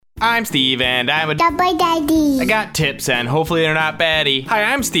I'm Steve, and I'm a Double daddy. I got tips, and hopefully they're not baddie. Hi,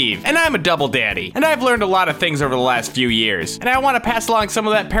 I'm Steve, and I'm a double daddy. And I've learned a lot of things over the last few years. And I want to pass along some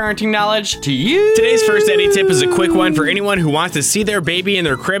of that parenting knowledge to you. Today's first daddy tip is a quick one for anyone who wants to see their baby in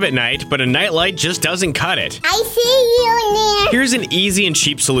their crib at night, but a nightlight just doesn't cut it. I see you in there. Here's an easy and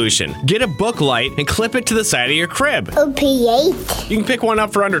cheap solution. Get a book light and clip it to the side of your crib. Opiate. You can pick one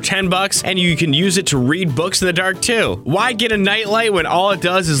up for under $10, and you can use it to read books in the dark too. Why get a nightlight when all it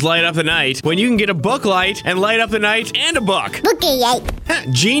does is light up the night, when you can get a book light and light up the night and a book? Opiate.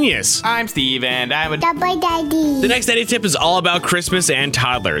 Genius! I'm Steve, and I'm a Double daddy. The next daddy tip is all about Christmas and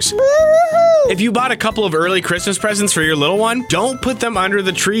toddlers. Woo-hoo. If you bought a couple of early Christmas presents for your little one, don't put them under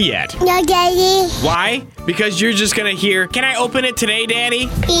the tree yet. No, daddy. Why? Because you're just gonna hear, "Can I open it today, Daddy?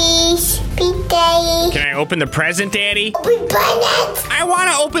 Please, daddy. Can I open the present, Daddy? Open presents. I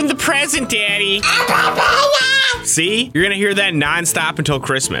wanna open the present, Daddy." Open presents. See? You're gonna hear that nonstop until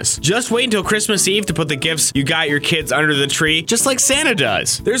Christmas. Just wait until Christmas Eve to put the gifts you got your kids under the tree, just like Santa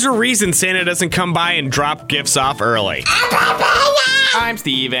does. There's a reason Santa doesn't come by and drop gifts off early. Open presents. I'm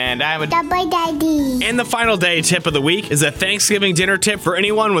Steve, and I'm a Double daddy. And the final day tip of the week is a Thanksgiving dinner tip for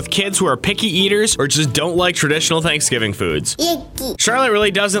anyone with kids who are picky eaters or just don't like traditional Thanksgiving foods. Yucky. Charlotte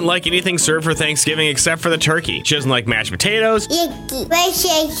really doesn't like anything served for Thanksgiving except for the turkey. She doesn't like mashed potatoes. Yucky. Where's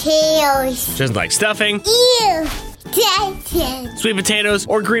your tails? She doesn't like stuffing, Ew. Daddy. sweet potatoes,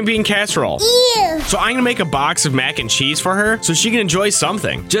 or green bean casserole. Ew. So I'm gonna make a box of mac and cheese for her so she can enjoy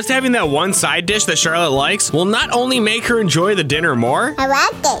something. Just having that one side dish that Charlotte likes will not only make her enjoy the dinner more, I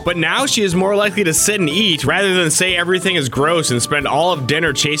like it. but now she is more likely to sit and eat rather than say everything is gross and spend all of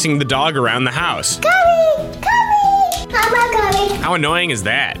dinner chasing the dog around the house. Curry. Mama curry. How annoying is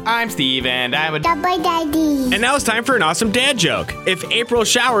that? I'm Steve, and I'm a Double daddy. And now it's time for an awesome dad joke. If April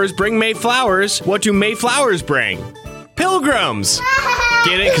showers bring May flowers, what do May flowers bring? Pilgrims!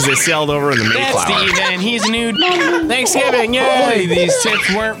 Get it? Because they sailed over in the That's Mayflower. Steve, and he's a new Thanksgiving. Yay! These tips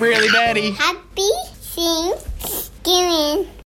weren't really baddie. Happy Thanksgiving.